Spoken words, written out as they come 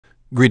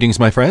Greetings,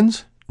 my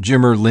friends.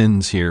 Jimmer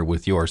Lins here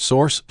with your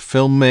Source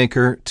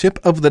Filmmaker Tip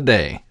of the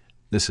Day.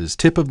 This is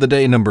Tip of the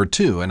Day number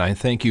 2, and I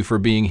thank you for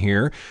being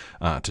here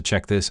to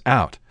check this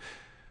out.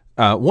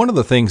 One of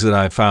the things that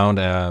I found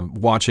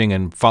watching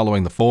and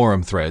following the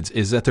forum threads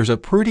is that there's a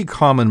pretty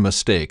common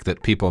mistake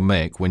that people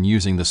make when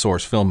using the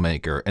Source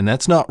Filmmaker, and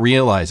that's not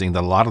realizing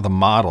that a lot of the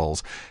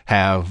models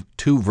have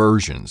two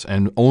versions,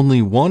 and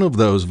only one of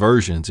those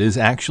versions is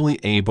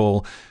actually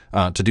able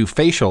to do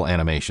facial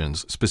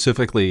animations,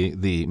 specifically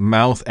the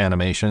mouth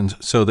animations,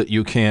 so that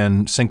you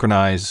can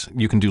synchronize,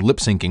 you can do lip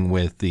syncing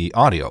with the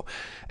audio.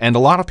 And a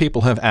lot of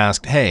people have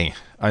asked, hey,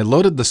 I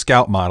loaded the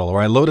Scout model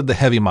or I loaded the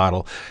Heavy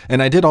model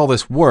and I did all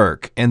this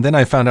work, and then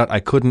I found out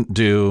I couldn't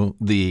do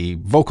the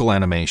vocal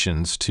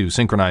animations to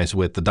synchronize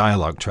with the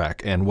dialogue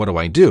track. And what do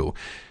I do?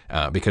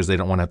 Because they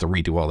don't want to have to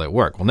redo all that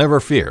work. Well,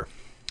 never fear.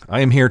 I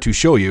am here to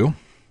show you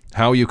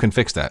how you can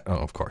fix that. Oh,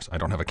 of course, I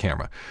don't have a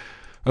camera.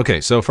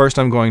 Okay, so first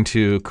I'm going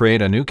to create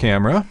a new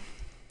camera.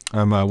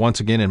 I'm once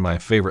again in my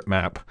favorite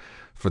map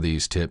for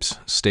these tips,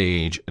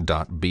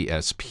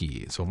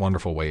 stage.bsp. It's a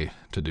wonderful way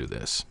to do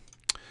this.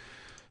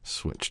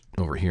 Switch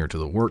over here to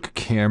the work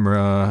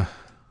camera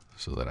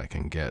so that I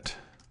can get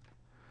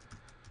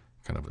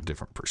kind of a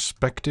different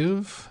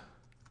perspective.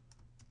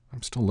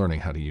 I'm still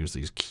learning how to use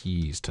these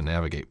keys to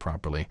navigate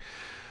properly.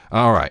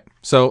 All right,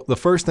 so the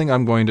first thing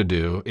I'm going to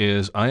do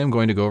is I am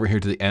going to go over here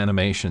to the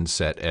animation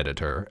set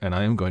editor, and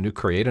I am going to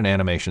create an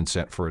animation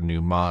set for a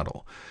new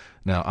model.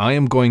 Now, I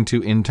am going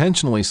to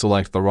intentionally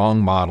select the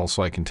wrong model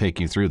so I can take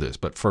you through this,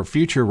 but for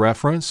future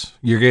reference,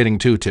 you're getting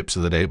 2 tips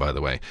of the day, by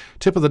the way.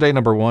 Tip of the day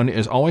number 1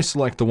 is always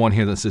select the one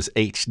here that says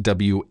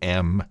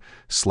HWM/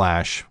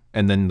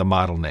 and then the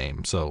model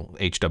name. So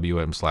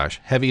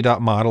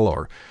HWM/heavy.model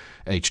or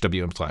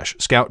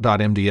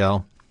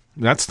HWM/scout.mdl.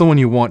 That's the one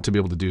you want to be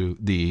able to do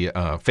the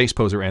face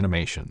poser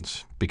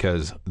animations,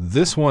 because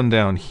this one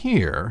down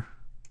here,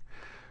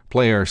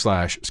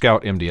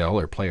 player/scout.mdl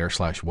or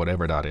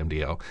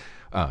player/whatever.mdl,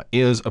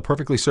 is a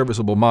perfectly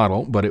serviceable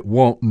model, but it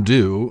won't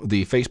do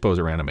the face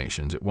poser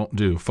animations. It won't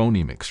do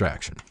phoneme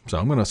extraction. So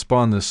I'm going to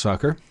spawn this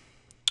sucker,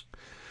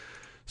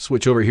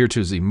 switch over here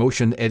to the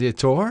motion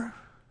editor,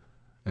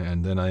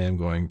 and then I am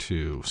going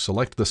to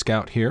select the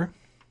scout here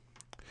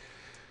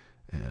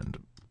and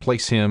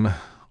place him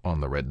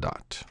on the red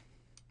dot.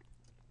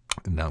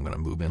 And now I'm going to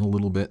move in a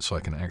little bit so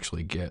I can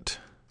actually get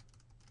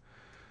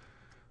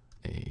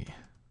a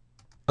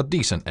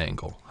decent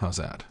angle. How's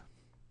that?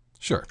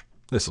 Sure.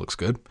 This looks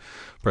good.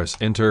 Press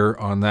enter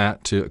on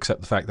that to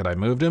accept the fact that I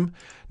moved him.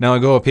 Now I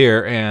go up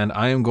here and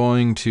I am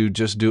going to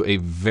just do a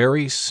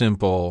very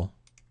simple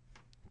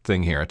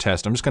thing here, a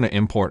test. I'm just going to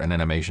import an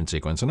animation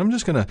sequence, and I'm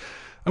going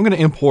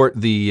to import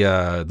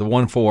the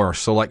one for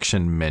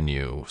selection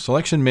menu.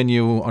 Selection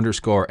menu _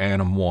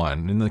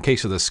 anim1. In the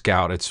case of the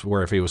scout, it's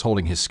where if he was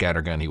holding his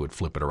scattergun, he would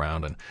flip it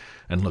around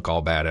and look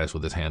all badass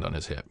with his hand on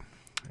his hip.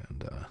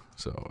 And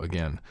so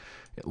again,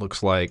 it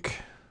looks like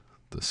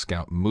the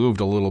scout moved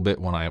a little bit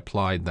when I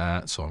applied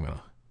that, so I'm going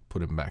to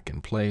put him back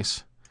in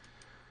place.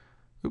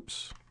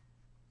 Oops.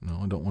 No,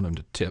 I don't want him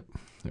to tip.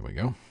 There we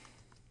go.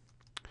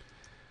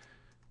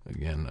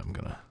 Again, I'm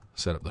going to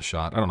set up the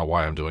shot. I don't know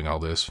why I'm doing all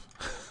this.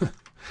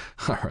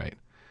 All right.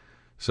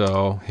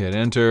 So hit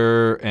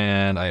enter,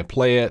 and I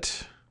play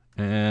it,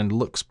 and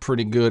looks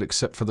pretty good,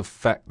 except for the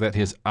fact that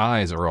his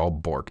eyes are all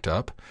borked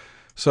up.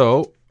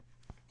 So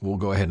we'll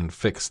go ahead and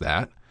fix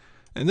that.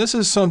 And this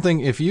is something,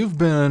 if you've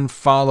been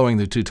following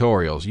the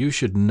tutorials, you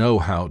should know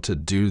how to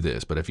do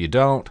this. But if you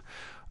don't,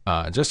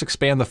 just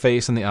expand the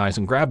face and the eyes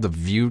and grab the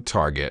view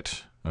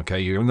target.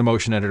 Okay, you're in the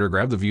motion editor,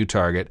 grab the view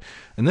target,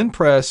 and then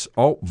press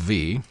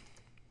Alt-V.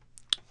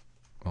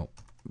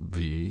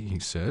 Alt-V, he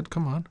said.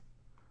 Come on.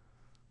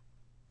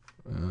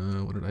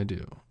 What did I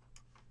do?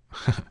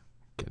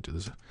 Can't do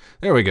this.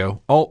 There we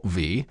go.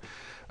 Alt-V.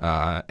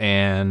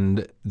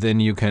 And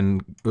then you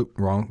can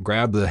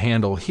grab the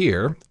handle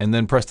here and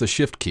then press the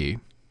shift key,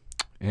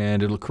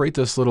 and it'll create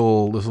this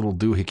little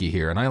doohickey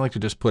here. And I like to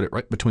just put it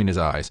right between his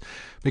eyes,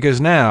 because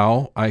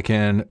now I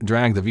can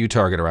drag the view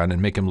target around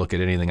and make him look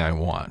at anything I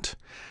want.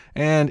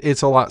 And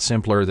it's a lot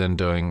simpler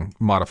than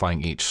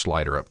modifying each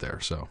slider up there.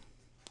 So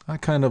I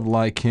kind of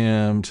like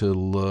him to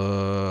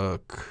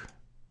look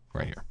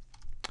right here.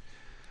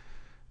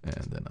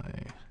 And then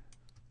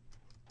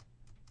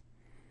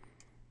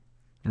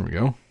there we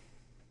go.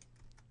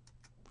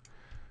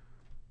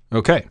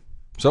 Okay,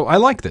 so I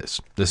like this.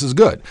 This is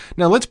good.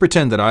 Now let's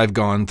pretend that I've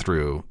gone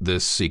through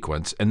this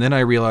sequence, and then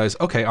I realize,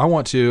 okay, I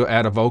want to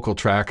add a vocal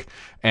track,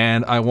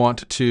 and I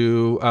want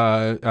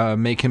to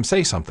make him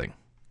say something.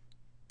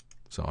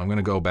 So I'm going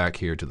to go back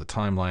here to the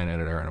timeline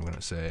editor, and I'm going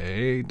to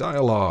say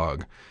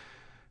dialogue,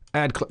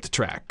 add clip to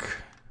track.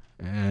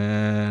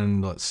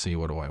 And let's see,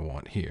 what do I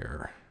want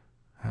here?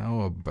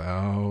 How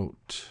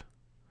about,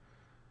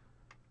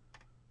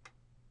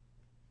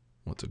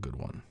 what's a good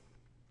one?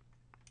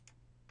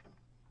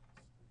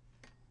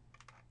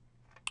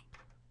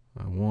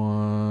 I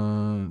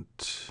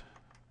want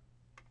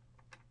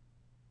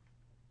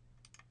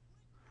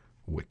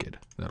Wicked.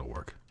 That'll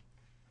work.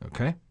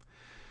 Okay.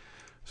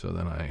 So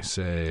then I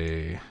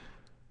say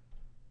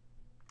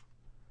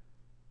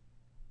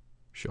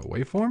show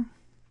waveform.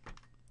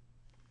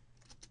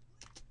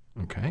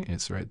 Okay,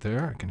 it's right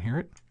there. I can hear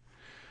it.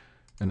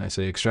 And I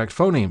say extract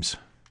phonemes.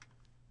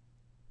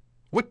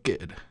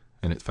 Wicked.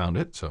 And it found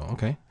it. So,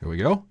 okay, here we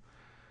go.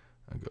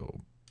 I go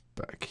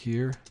back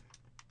here.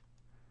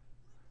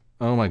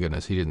 Oh my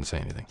goodness, he didn't say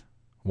anything.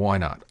 Why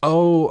not?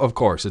 Oh, of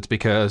course, it's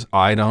because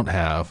I don't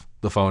have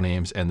the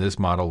phonemes and this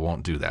model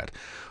won't do that.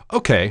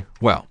 Okay,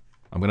 well,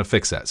 I'm going to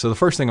fix that. So the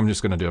first thing I'm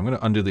just going to do, I'm going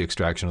to undo the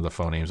extraction of the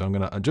phonemes.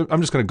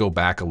 I'm just going to go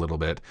back a little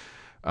bit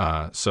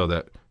so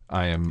that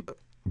I am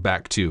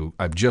back to,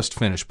 I've just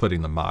finished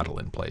putting the model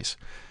in place.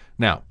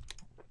 Now,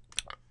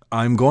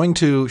 I'm going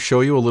to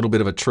show you a little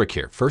bit of a trick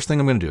here. First thing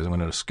I'm going to do is I'm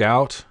going to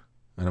scout,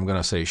 and I'm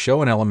going to say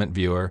show an element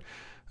viewer.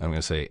 I'm going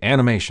to say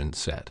animation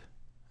set.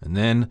 And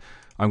then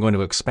I'm going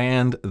to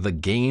expand the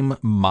game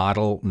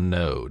model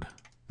node.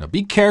 Now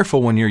be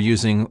careful when you're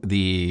using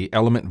the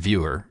element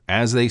viewer.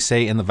 As they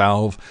say in the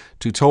Valve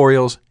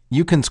tutorials,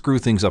 you can screw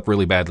things up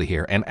really badly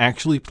here and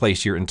actually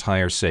place your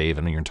entire save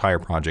and your entire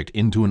project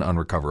into an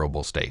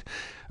unrecoverable state.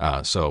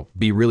 So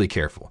be really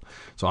careful.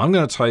 So I'm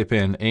going to type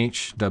in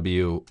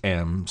HWM/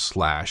 and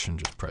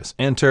just press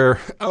enter.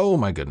 Oh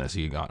my goodness,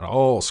 he got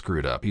all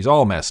screwed up. He's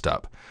all messed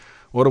up.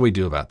 What do we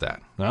do about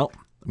that? Well,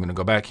 I'm going to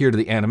go back here to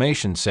the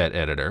animation set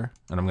editor,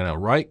 and I'm going to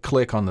right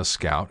click on the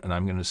scout, and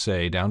I'm going to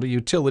say down to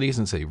utilities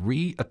and say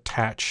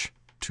reattach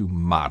to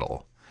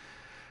model.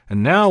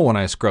 And now when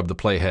I scrub the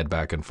playhead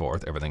back and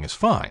forth, everything is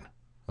fine.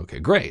 Okay,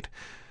 great.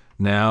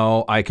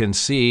 Now I can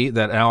see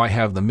that now I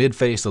have the mid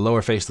face, the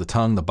lower face, the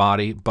tongue, the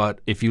body,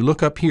 but if you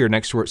look up here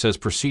next to where it says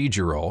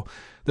procedural,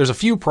 there's a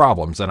few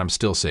problems that I'm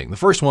still seeing. The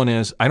first one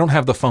is I don't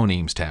have the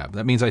phonemes tab.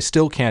 That means I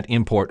still can't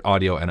import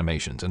audio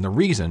animations. And the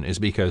reason is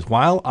because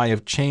while I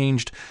have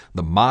changed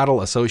the model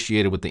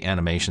associated with the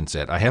animation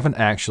set, I haven't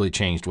actually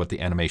changed what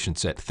the animation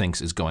set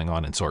thinks is going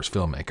on in Source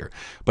Filmmaker.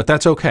 But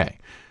that's okay.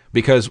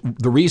 Because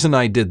the reason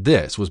I did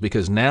this was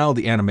because now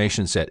the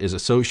animation set is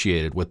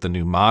associated with the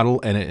new model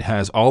and it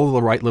has all of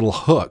the right little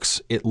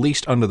hooks, at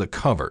least under the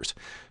covers,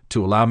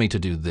 to allow me to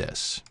do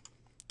this.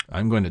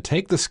 I'm going to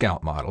take the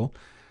scout model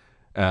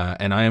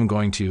and I am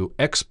going to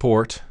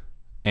export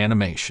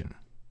animation.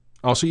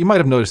 Also, you might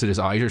have noticed that his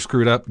eyes are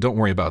screwed up. Don't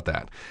worry about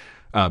that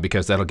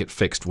because that'll get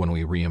fixed when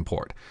we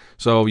re-import.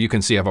 So you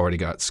can see I've already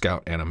got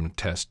scout anim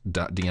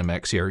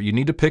test.dmx here. You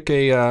need to pick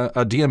a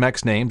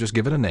DMX name, just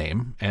give it a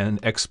name,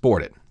 and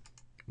export it.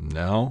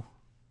 Now,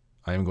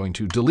 I am going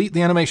to delete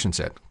the animation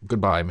set.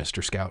 Goodbye,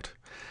 Mr. Scout.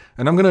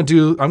 And I'm going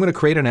to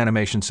create an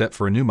animation set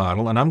for a new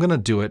model, and I'm going to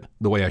do it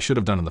the way I should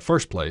have done in the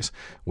first place,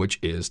 which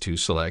is to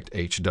select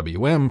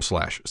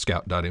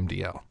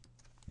HWM/scout.mdl.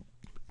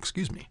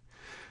 Excuse me.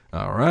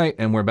 All right,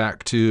 and we're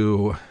back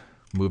to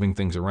moving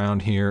things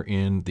around here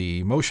in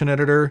the motion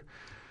editor.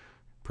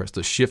 Press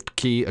the shift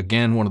key.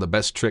 Again, one of the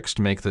best tricks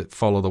to make that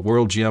follow the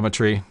world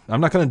geometry.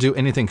 I'm not going to do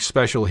anything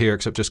special here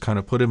except just kind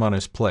of put him on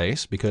his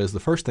place, because the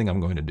first thing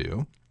I'm going to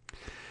do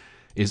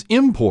is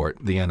import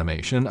the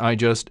animation I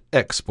just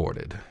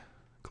exported.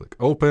 Click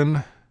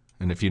open.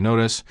 And if you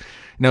notice,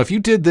 now if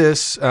you did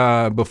this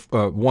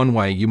one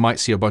way, you might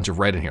see a bunch of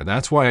red in here.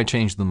 That's why I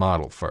changed the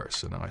model first.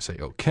 So now I say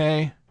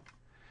OK.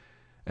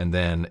 And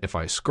then if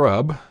I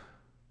scrub,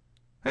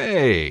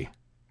 hey,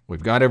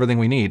 we've got everything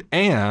we need.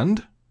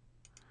 And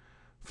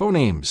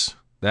phonemes.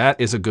 That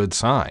is a good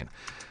sign.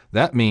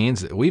 That means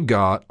that we've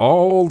got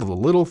all the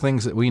little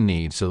things that we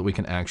need so that we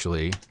can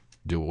actually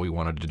do what we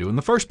wanted to do in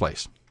the first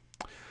place.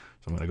 So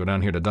I'm going to go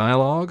down here to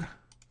dialog,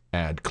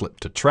 add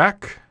clip to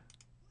track.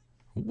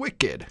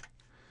 Wicked.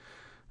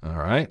 All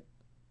right.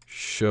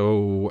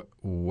 Show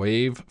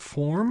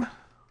waveform.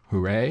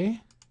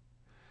 Hooray.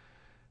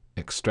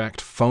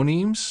 Extract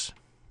phonemes.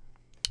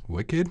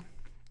 Wicked.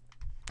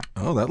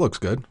 Oh, that looks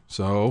good.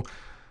 So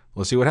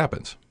let's see what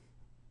happens.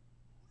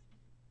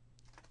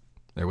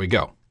 There we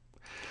go.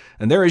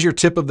 And there is your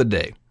tip of the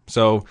day.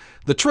 So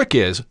the trick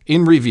is,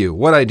 in review,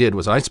 what I did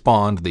was I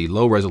spawned the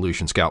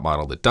low-resolution scout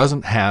model that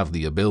doesn't have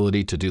the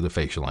ability to do the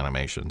facial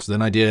animations.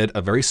 Then I did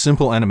a very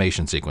simple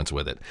animation sequence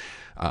with it.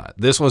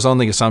 This was on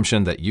the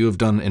assumption that you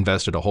have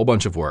invested a whole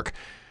bunch of work,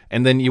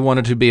 and then you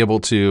wanted to be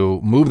able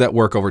to move that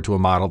work over to a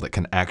model that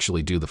can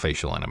actually do the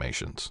facial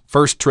animations.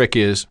 First trick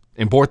is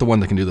import the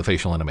one that can do the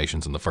facial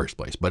animations in the first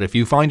place. But if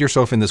you find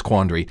yourself in this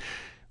quandary,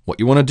 what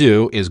you want to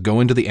do is go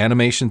into the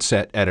animation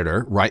set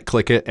editor,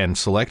 right-click it, and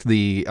select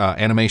the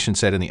animation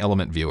set in the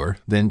element viewer,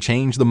 then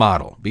change the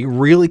model. Be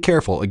really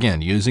careful,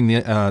 again, using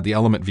the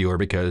element viewer,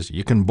 because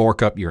you can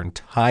bork up your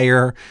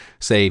entire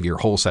save. Your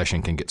whole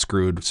session can get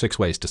screwed 6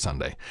 ways to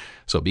Sunday.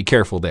 So be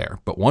careful there.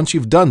 But once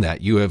you've done that,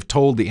 you have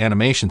told the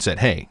animation set,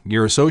 hey,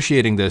 you're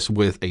associating this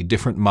with a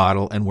different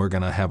model, and we're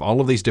going to have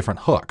all of these different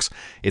hooks.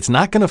 It's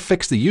not going to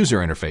fix the user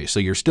interface, so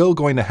you're still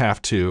going to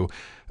have to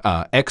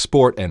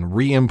export and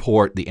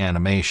re-import the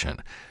animation.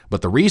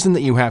 But the reason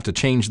that you have to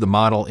change the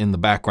model in the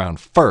background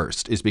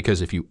first is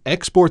because if you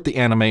export the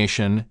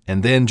animation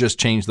and then just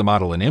change the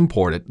model and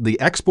import it, the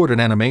exported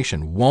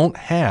animation won't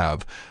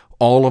have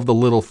all of the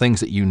little things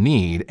that you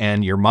need,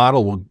 and your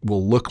model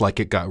will look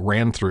like it got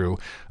ran through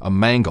a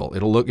mangle.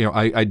 It'll look,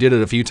 I did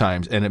it a few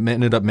times, and it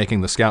ended up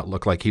making the Scout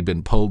look like he'd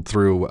been pulled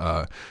through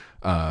a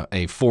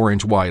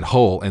 4-inch wide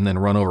hole and then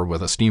run over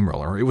with a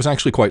steamroller. It was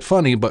actually quite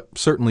funny, but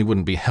certainly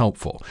wouldn't be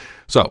helpful.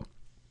 So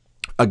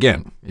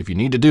again, if you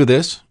need to do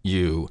this,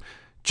 you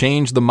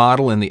change the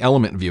model in the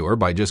element viewer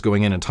by just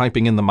going in and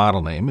typing in the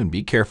model name, and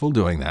be careful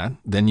doing that.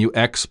 Then you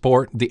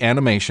export the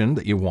animation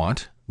that you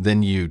want.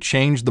 Then you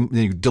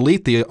you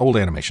delete the old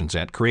animation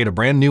set, create a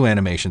brand new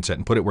animation set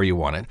and put it where you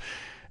want it,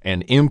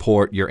 and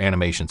import your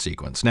animation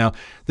sequence. Now,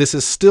 this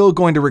is still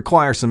going to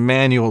require some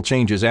manual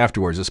changes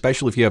afterwards,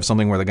 especially if you have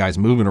something where the guy's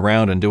moving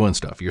around and doing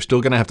stuff. You're still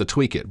going to have to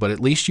tweak it, but at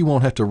least you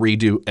won't have to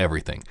redo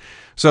everything.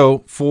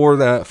 So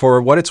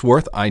for what it's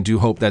worth, I do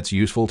hope that's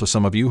useful to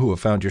some of you who have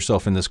found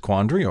yourself in this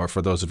quandary, or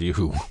for those of you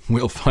who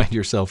will find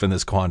yourself in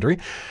this quandary.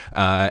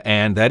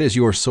 And that is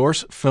your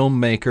Source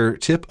Filmmaker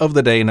Tip of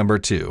the Day number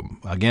 2.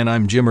 Again,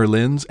 I'm Jimmer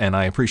Lins, and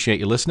I appreciate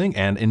you listening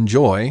and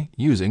enjoy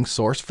using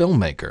Source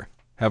Filmmaker.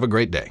 Have a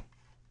great day.